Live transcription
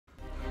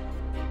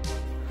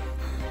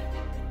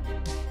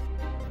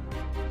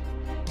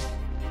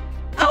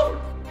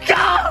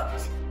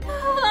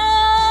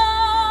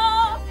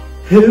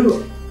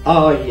Who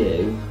are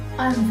you?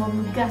 I'm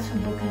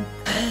Vongashueelbuckett.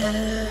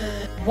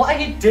 What are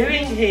you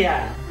doing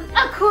here?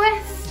 A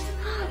quest!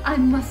 I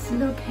must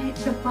locate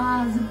the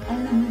bars of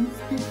elements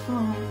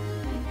before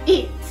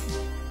it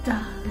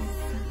does.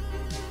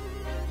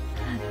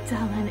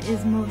 Darren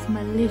is most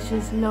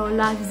malicious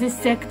low-life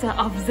dissector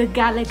of the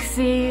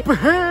galaxy.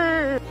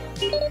 To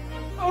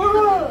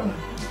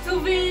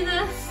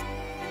Venus!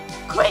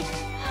 Quick!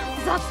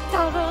 That's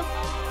Toodu!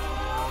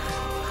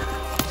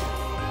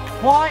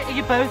 Why are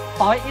you both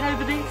fighting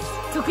over this?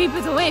 To keep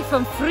it away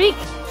from freak!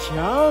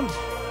 Charm?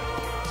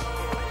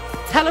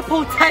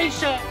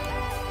 Teleportation!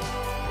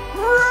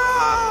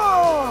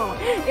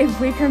 If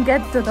we can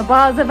get to the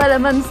bars of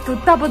elements to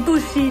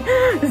Toobaadooshee,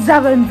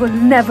 Darren will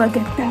never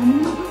get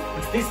them.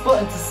 It's this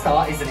button to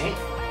start, isn't it?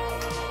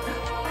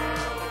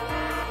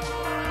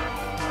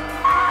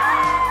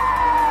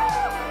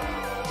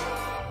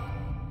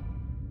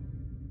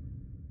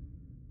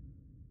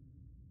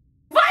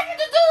 Why did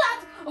you do that?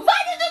 Why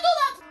did you do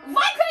that?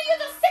 Why couldn't you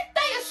just sit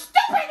there, you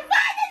stupid?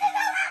 Why did you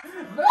do that?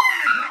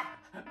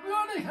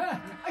 Veronica,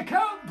 I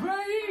can't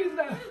breathe.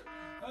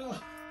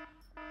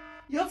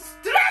 You've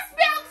Stressed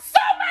me out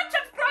so much,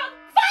 I've grown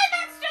 5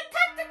 extra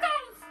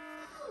tentacles!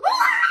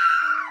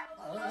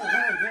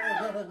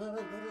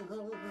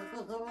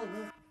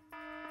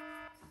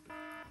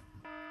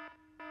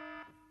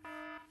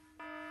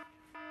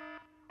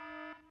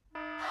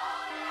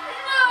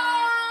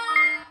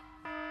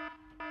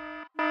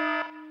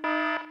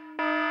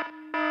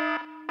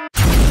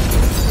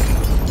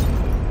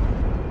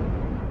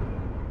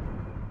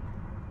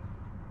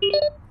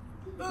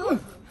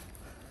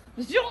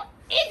 You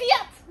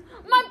idiot!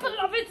 My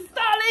beloved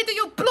Star Lady,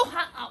 you blew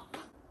her up!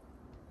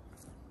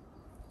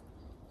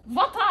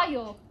 What are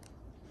you?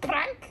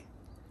 Prank?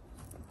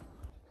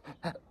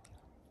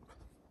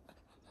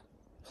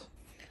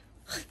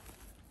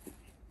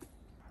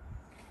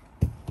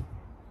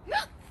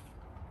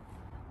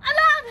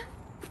 Alan!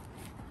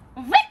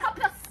 Wake up,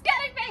 you're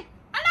scaring me!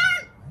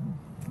 Alan!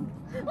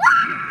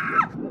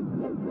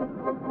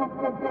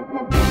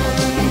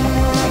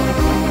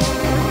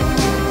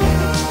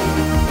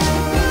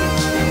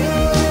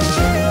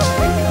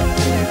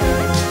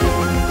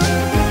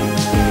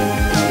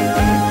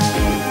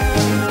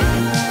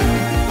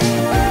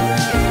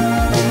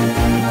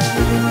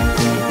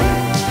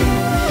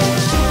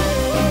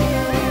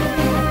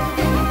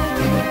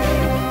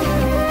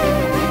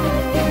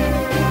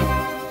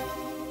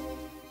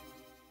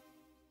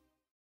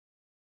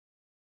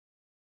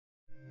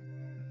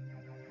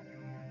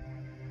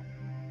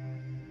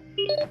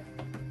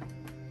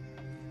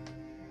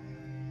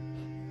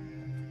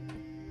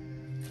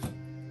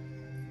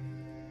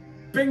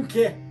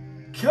 Binky,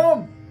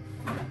 come.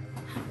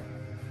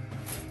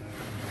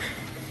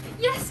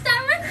 Yes,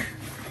 Darren?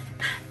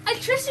 I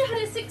trust you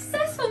had a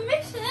successful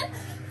mission.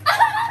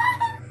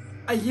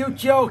 Are you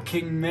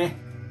joking me?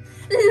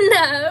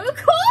 No, of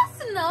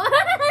course not.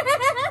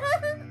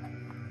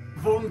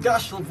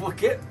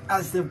 Vongashueelbuckett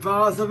has the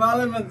bars of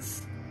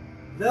elements.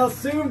 They'll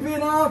soon be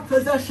in our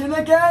possession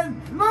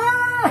again.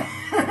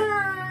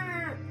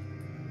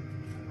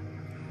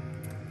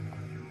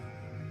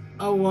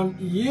 I want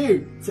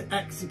you to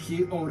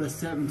execute Order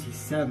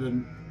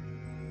 77.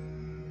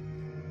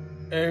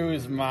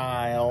 Who's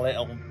my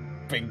little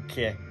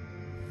Binky?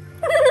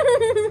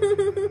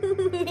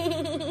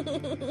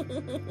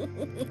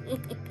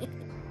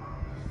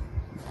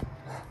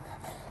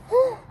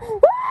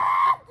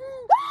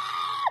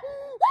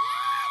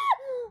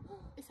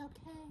 It's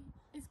okay.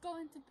 It's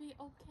going to be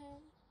okay.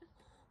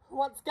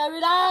 What's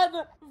going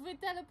on? We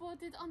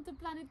teleported onto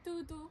planet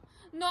Toodu.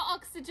 No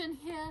oxygen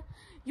here.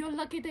 You're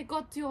lucky they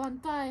got you on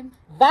time.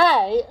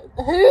 They?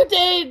 Who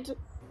did?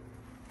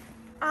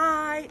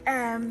 I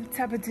am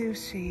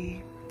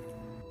Toobaadooshee.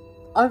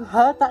 I've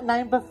heard that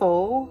name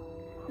before.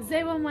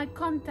 They were my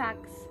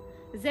contacts.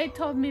 They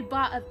told me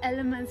bar of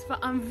elements for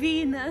on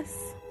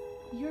Venus.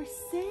 You're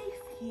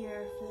safe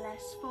here,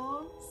 flesh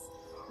forms.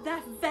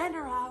 That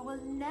Vennorath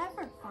will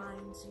never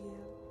find you.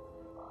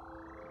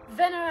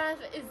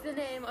 Vennorath is the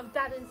name of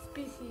Darren's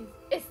species.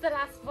 It's the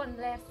last one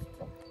left.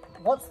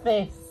 What's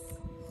this?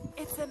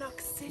 It's an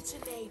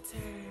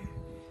oxygenator,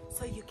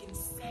 so you can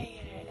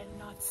say it and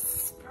not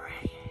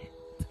spray it.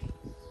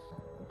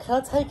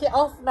 Can I take it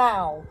off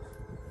now?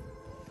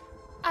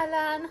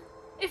 Alan,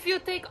 if you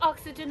take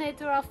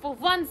oxygenator off for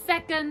 1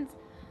 second,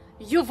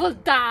 you will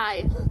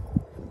die.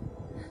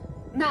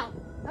 Now,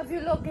 have you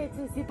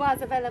located the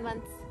bars of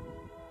elements?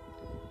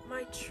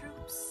 My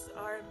troops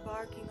are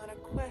embarking on a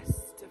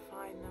quest to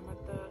find them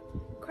at the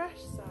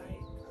crash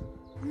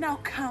site. Now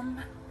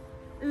come,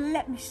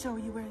 let me show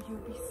you where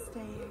you'll be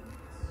staying.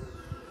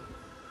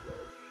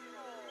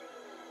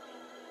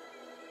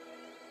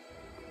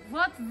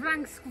 What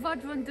rank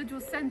squadron did you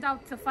send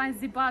out to find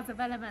the bars of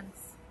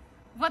elements?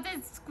 What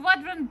is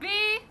Squadron B?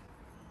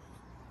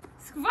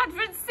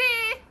 Squadron C?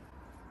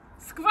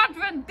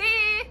 Squadron D?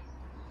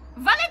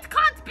 Well, it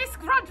can't be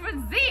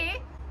Squadron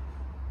Z!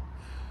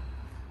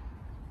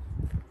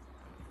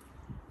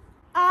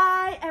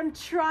 I am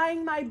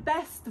trying my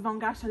best,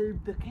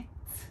 Vongashueelbuckett.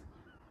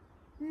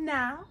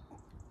 Now,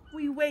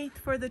 we wait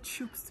for the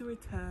troops to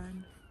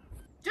return.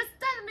 Just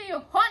tell me, you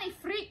horny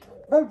freak.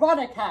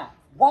 Veronica,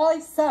 why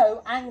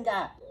so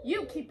anger?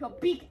 You keep your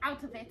beak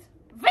out of it.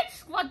 Which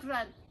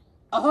squadron?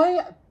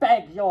 I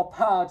beg your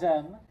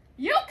pardon.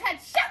 You can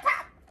shut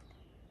up!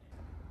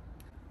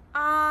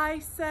 I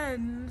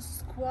send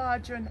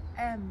Squadron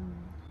M.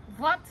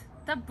 What?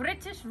 The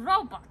British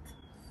robot?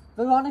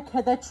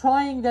 Veronica, they're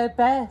trying their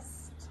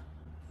best.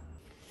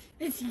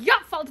 It's your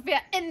fault we're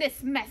in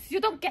this mess.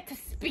 You don't get to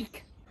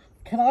speak.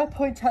 Can I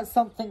point out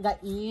something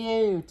that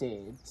you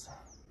did?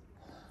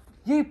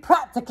 You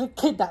practically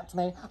kidnapped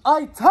me.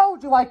 I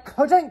told you I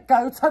couldn't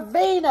go to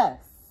Venus.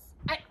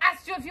 I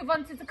asked you if you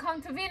wanted to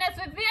come to Venus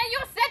with me and you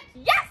said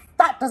yes!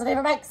 That doesn't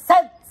even make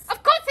sense.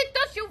 Of course it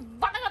does, you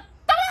wanna...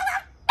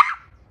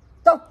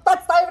 No,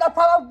 that's not even a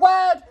proper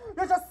word.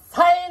 You're just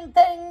saying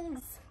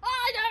things.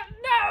 I don't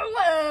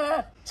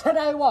know! Do you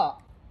know what?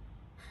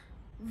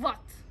 What?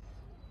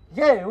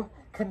 You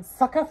can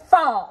suck a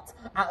fart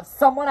out of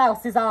someone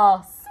else's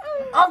arse.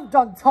 I'm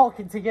done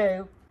talking to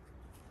you.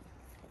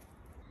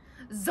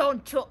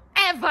 Don't you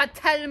ever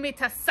tell me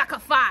to suck a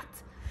fart.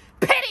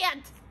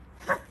 Period!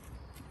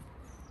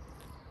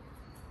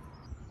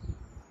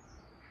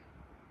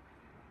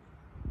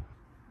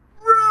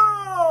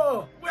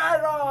 Bro!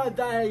 Where are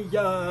they?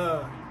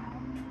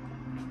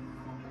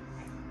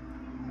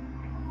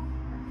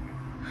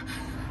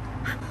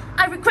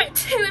 I regret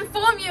to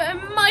inform you, a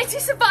mighty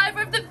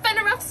survivor of the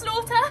Vennorath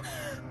slaughter,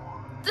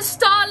 the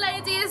Star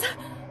Lady is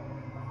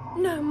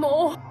no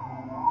more.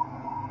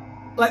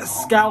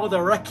 Let's scour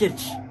the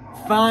wreckage.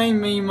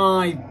 Find me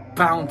my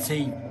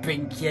bounty,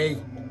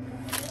 Binky.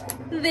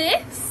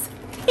 This?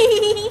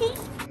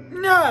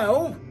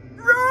 No!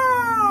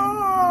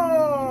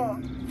 Roar!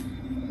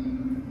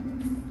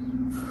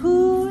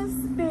 Who's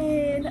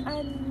been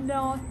a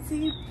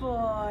naughty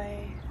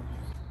boy?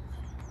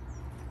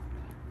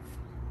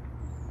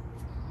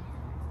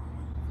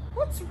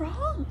 What's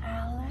wrong,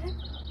 Alan?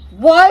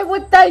 Why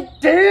would they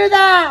do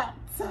that?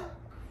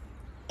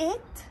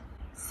 It?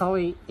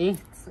 Sorry, it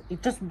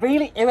just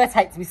really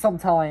irritates me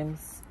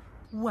sometimes.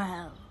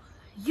 Well,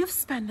 you've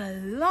spent a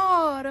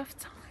lot of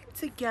time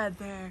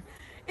together.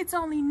 It's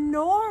only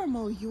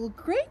normal you'll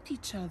grate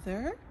each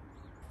other.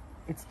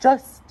 It's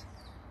just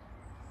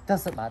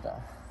doesn't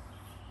matter.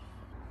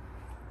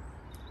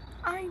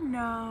 I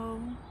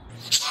know.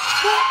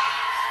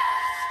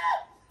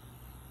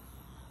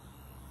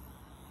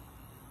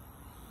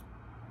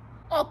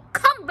 Oh,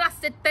 come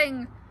blasted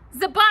thing!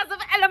 The bars of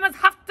elements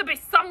have to be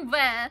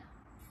somewhere!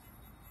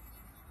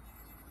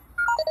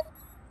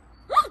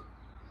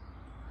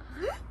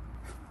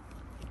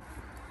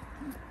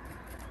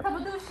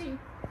 Toobaadooshee,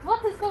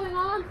 what is going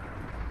on?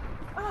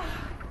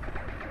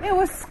 It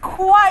was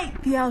quite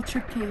the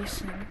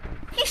altercation.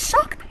 He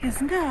shocked his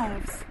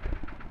nerves.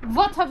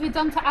 What have you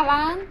done to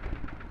Alan?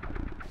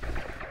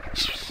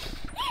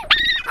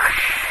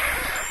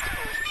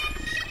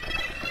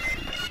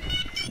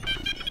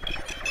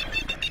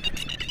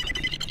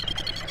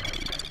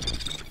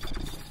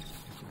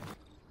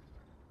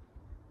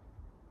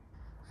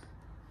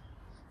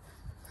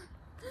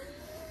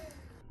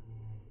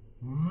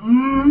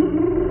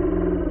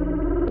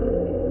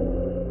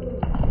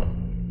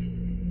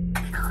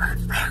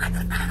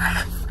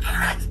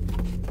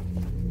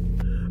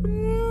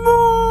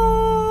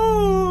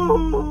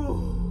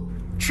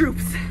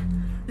 Troops,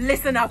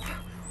 listen up.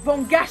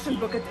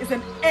 Vongashueelbuckett is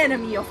an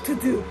enemy of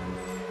Toodu.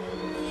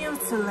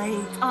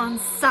 Mutilate on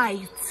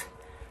sight.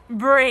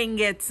 Bring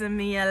it to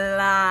me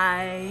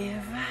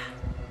alive.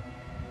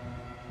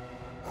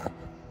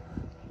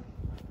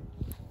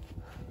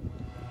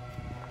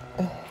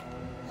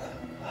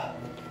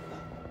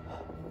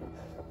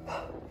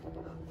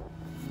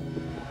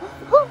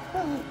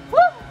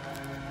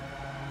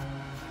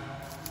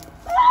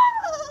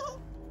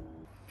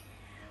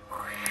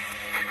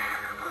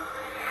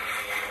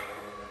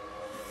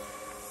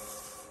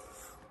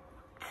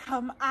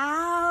 Come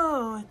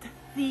out,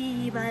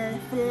 feeble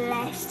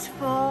fleshed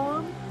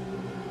form.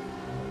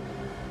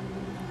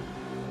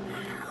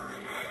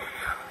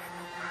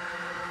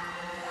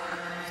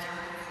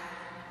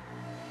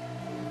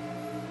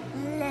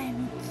 Let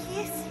me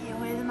kiss you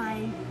with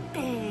my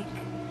big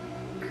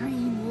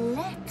green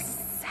lips.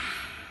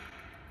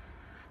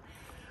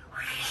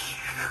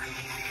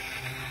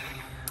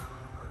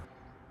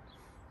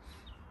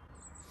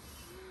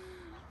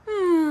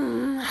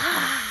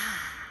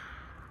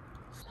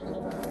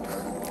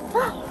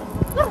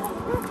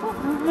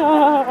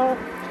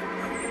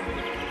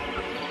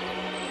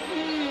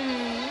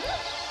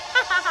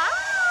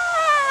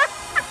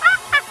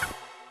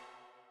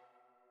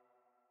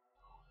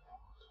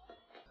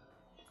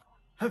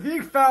 Have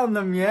you found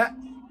them yet?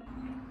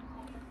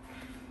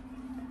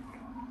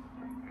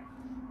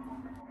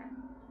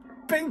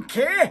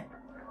 Binky?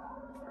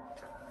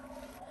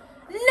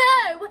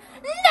 No!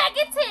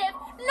 Negative!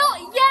 Not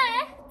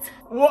yet!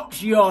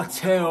 What's your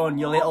tone,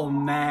 you little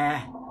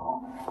mare?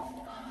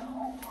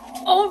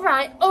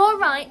 Alright,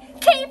 alright.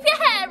 Keep your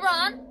hair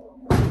on.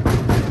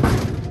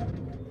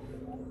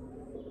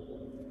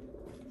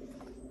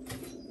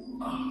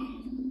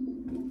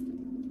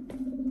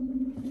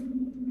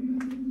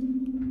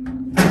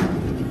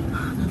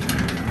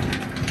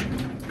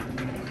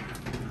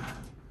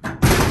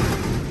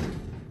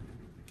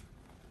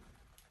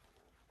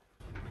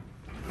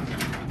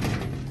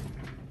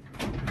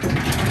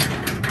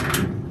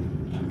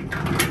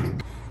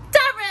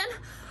 Darren!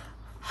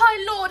 High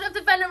Lord of the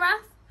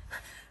Vennorath!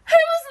 Who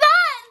was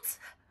that?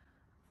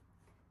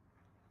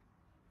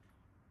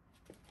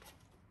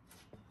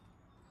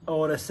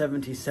 Order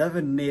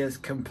 77 nears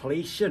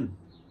completion.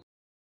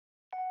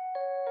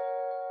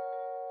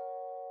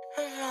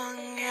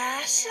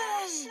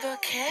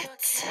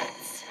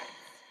 Vongashueelbuckett.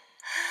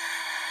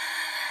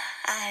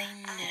 I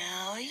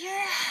know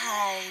you're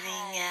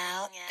hiding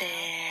out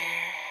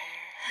there.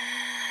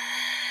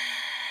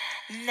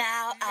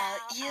 Now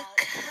out you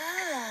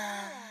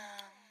come.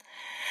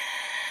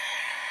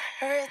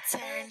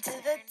 Return to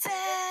the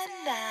den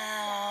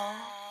now.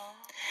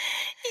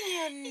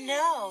 You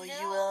know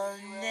you will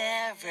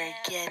never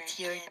get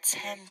your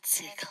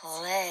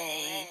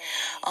tentaclay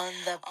on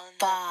the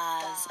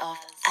bars of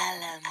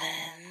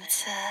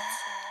element.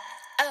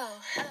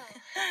 Oh,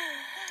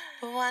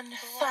 one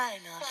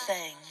final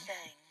thing.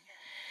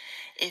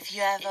 If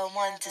you ever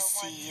want to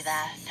see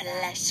that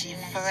fleshy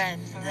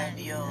friend of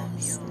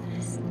yours,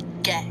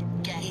 get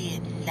here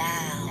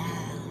now.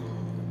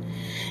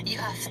 You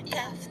have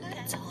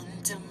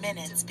 2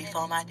 minutes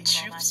before my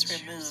troops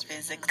remove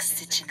his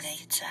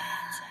oxygenator.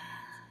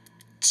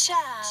 Ciao.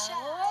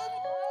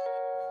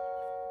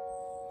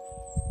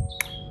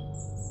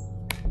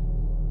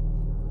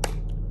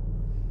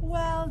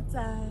 Well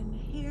done.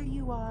 Here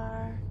you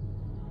are.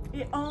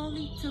 It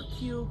only took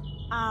you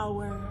an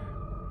hour.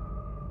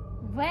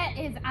 Where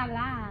is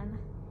Alan?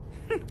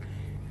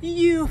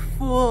 You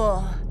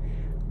fool.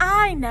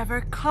 I never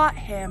caught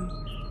him.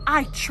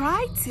 I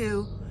tried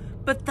to,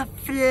 but the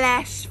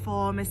flesh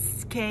form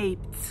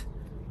escaped.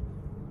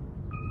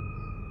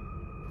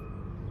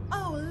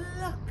 Oh,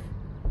 look.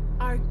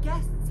 Our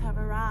guests have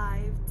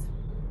arrived.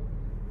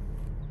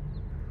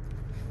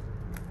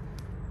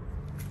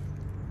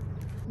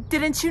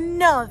 Didn't you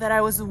know that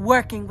I was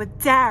working with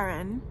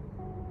Darren?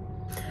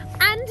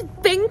 And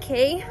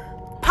Binky.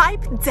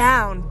 Pipe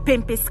down,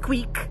 Bimpy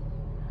Squeak.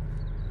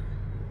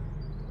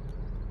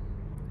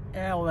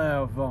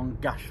 Hello,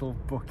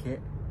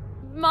 Vongashueelbuckett.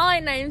 My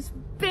name's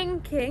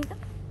Binky.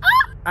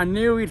 I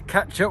knew we'd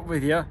catch up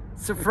with you.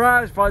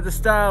 Surprised by the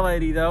Star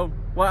Lady, though.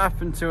 What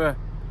happened to her?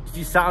 Did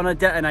you sat on a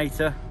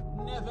detonator?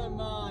 Never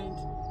mind.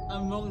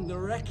 Among the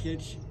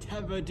wreckage,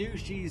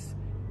 Toobaadooshee's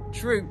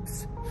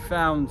troops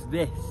found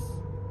this.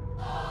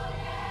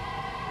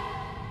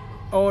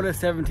 Order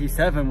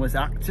 77 was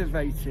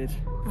activated.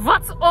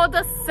 What's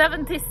Order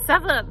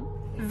 77?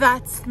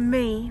 That's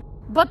me.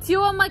 But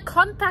you are my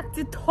contact.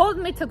 You told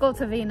me to go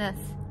to Venus.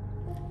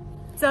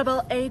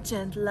 Double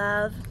agent,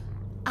 love.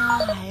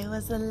 I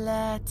was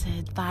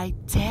alerted by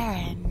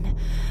Darren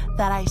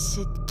that I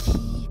should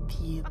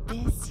keep you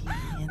busy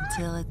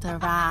until it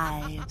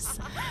arrives,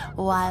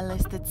 while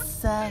it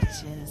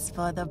searches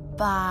for the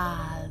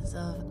bars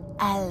of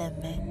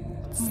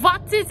elements.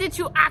 What is it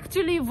you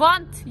actually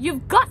want?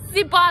 You've got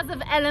the bars of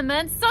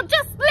elements, so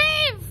just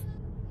leave!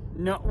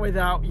 Not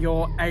without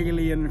your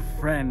alien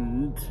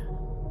friend.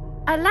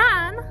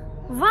 Alan?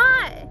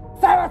 Why?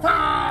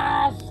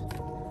 Sabotage!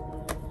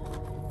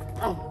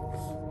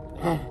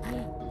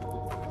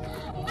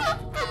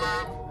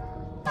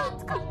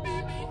 Don't come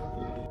near me.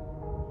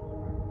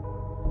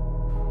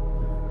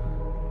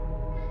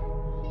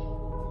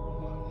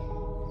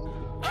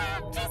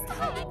 I'm just a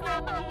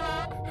hologram,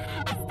 Alan.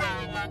 A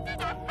star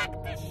landed. I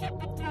hacked the ship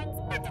and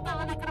transmitted a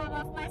hologram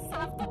of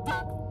myself to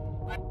Dobb.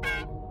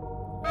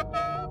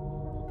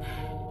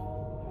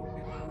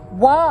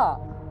 What?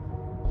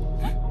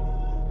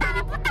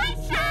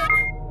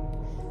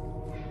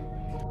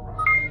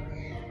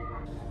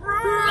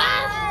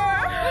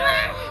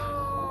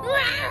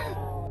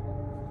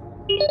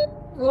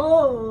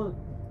 Oh.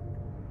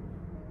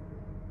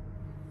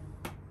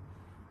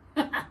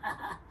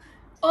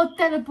 All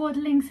teleport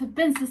links have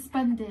been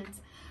suspended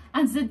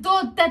and the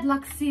door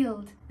deadlock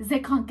sealed. They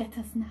can't get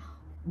us now.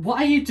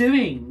 What are you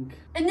doing?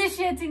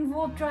 Initiating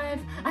warp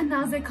drive, and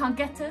now they can't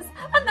get us.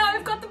 And now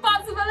we've got the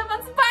bars of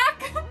elements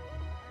back.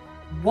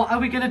 What are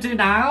we gonna do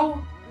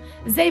now?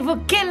 They will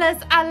kill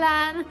us,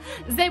 Alan.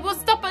 They will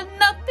stop at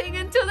nothing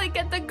until they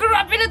get the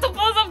grubby little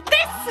balls of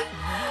this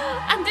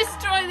and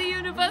destroy the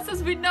universe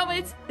as we know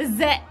it.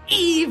 They're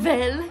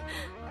evil.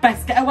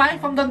 Best get away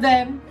from them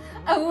then.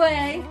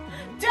 Away.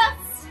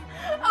 Just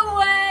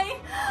away.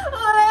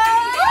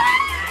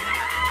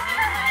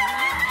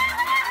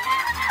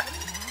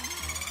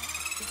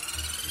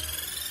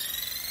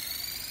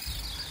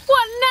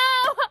 What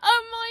now,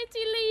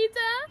 almighty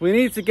leader? We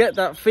need to get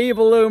that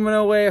feeble lumen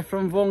away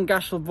from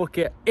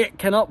Vongashueelbuckett. It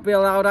cannot be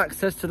allowed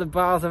access to the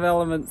bars of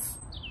elements.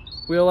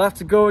 We'll have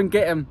to go and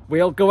get him.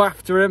 We'll go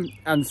after him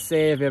and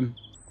save him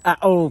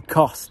at all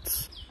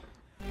costs.